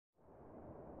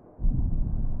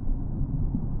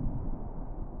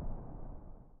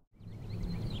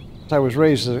I was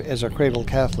raised as a cradle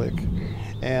Catholic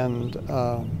and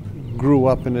grew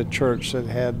up in a church that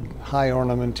had high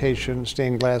ornamentation,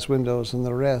 stained glass windows, and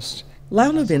the rest.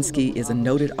 Lyle Novinski is a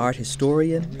noted art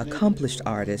historian, accomplished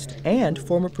artist, and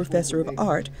former professor of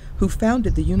art who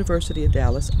founded the University of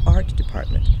Dallas Art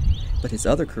Department. But his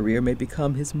other career may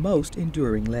become his most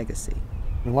enduring legacy.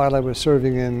 While I was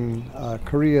serving in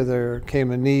Korea, there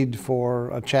came a need for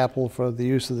a chapel for the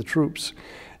use of the troops.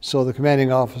 So the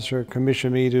commanding officer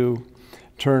commissioned me to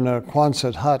turn a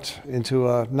Quonset hut into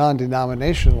a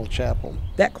non-denominational chapel.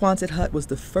 That Quonset hut was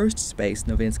the first space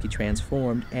Novinski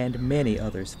transformed, and many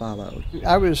others followed.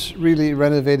 I was really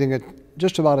renovating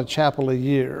just about a chapel a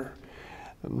year,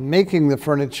 making the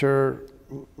furniture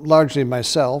largely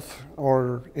myself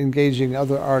or engaging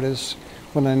other artists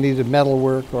when I needed metal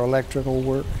work or electrical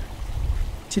work.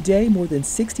 Today, more than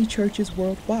 60 churches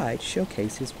worldwide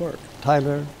showcase his work.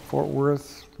 Tyler, Fort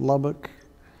Worth, Lubbock.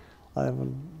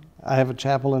 I have a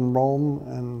chapel in Rome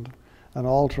and an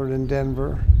altar in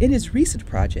Denver. In his recent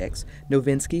projects,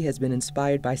 Novinski has been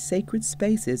inspired by sacred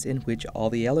spaces in which all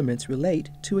the elements relate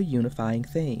to a unifying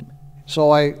theme.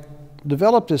 So I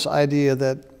developed this idea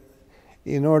that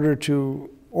in order to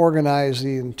organize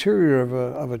the interior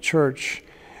of a church,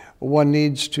 one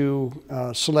needs to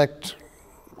select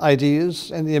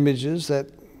ideas and images that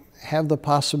have the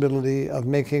possibility of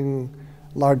making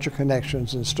larger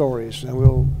connections and stories. And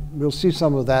we'll see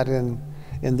some of that in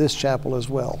this chapel as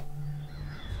well.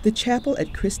 The chapel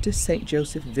at Christus St.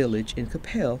 Joseph Village in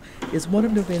Capel is one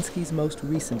of Novinski's most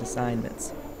recent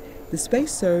assignments. The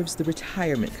space serves the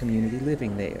retirement community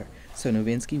living there, so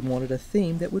Novinski wanted a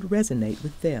theme that would resonate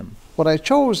with them. What I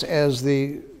chose as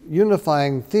the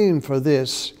unifying theme for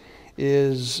this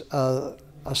is a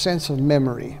sense of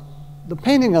memory. The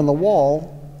painting on the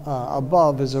wall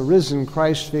above is a risen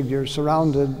Christ figure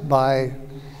surrounded by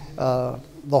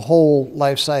the whole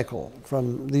life cycle,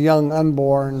 from the young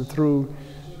unborn through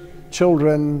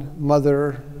children,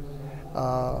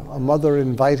 a mother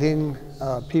inviting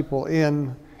people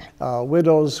in,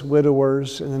 widows,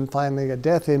 widowers, and then finally a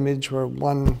death image where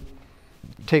one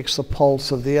takes the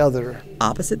pulse of the other.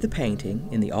 Opposite the painting,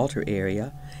 in the altar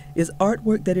area, is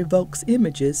artwork that evokes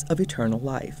images of eternal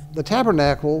life. The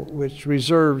tabernacle, which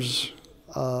reserves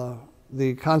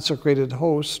the consecrated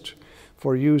host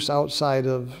for use outside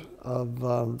of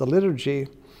the liturgy,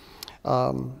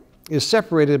 is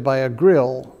separated by a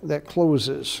grill that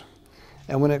closes.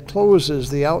 And when it closes,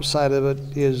 the outside of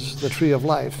it is the tree of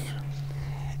life.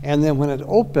 And then when it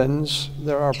opens,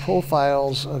 there are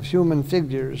profiles of human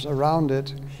figures around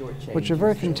it, which are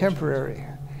very contemporary,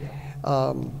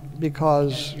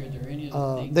 because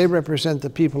they represent the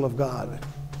people of God.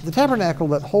 The tabernacle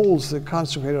that holds the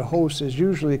consecrated host is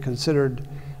usually considered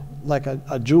like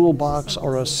a jewel box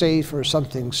or a safe or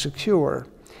something secure.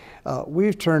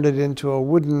 We've turned it into a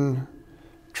wooden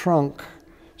trunk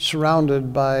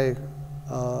surrounded by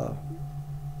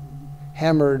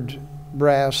hammered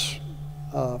brass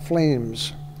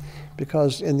flames,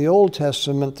 because in the Old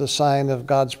Testament the sign of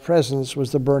God's presence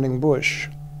was the burning bush.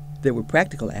 There were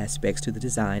practical aspects to the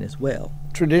design as well.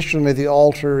 Traditionally, the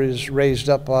altar is raised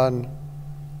up on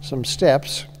some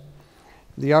steps.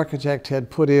 The architect had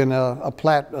put in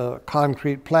a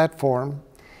concrete platform,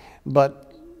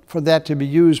 but for that to be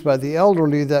used by the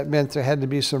elderly, that meant there had to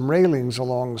be some railings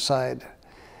alongside.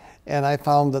 And I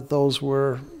found that those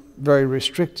were very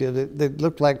restricted. They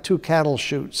looked like two cattle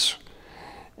chutes.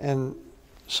 And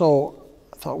so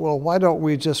I thought, well, why don't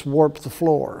we just warp the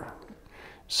floor?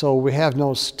 So we have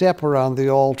no step around the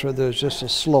altar, there's just a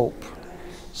slope.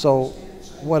 So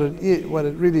what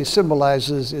it really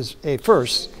symbolizes is,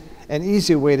 first, an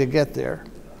easy way to get there.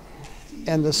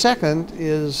 And the second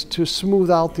is to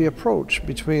smooth out the approach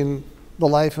between the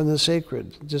life and the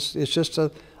sacred. It's just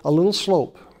a little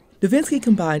slope. Novinski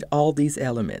combined all these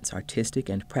elements, artistic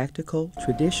and practical,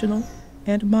 traditional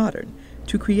and modern,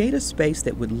 to create a space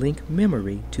that would link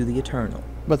memory to the eternal.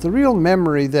 But the real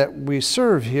memory that we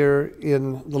serve here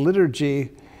in the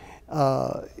liturgy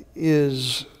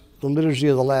is the liturgy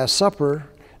of the Last Supper.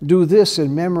 Do this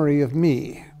in memory of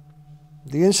me.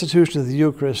 The institution of the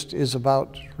Eucharist is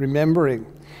about remembering.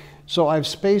 So I've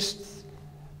spaced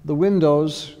the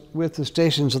windows with the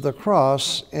Stations of the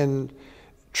Cross and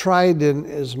tried in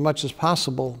as much as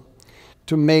possible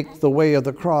to make the way of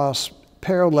the cross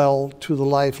parallel to the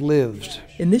life lived.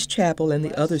 In this chapel and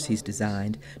the others he's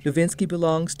designed, Novinski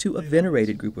belongs to a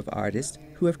venerated group of artists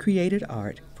who have created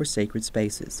art for sacred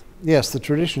spaces. Yes, the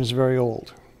tradition is very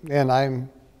old, and I'm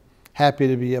happy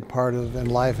to be a part of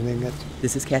enlivening it.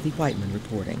 This is Kathy Whiteman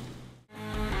reporting.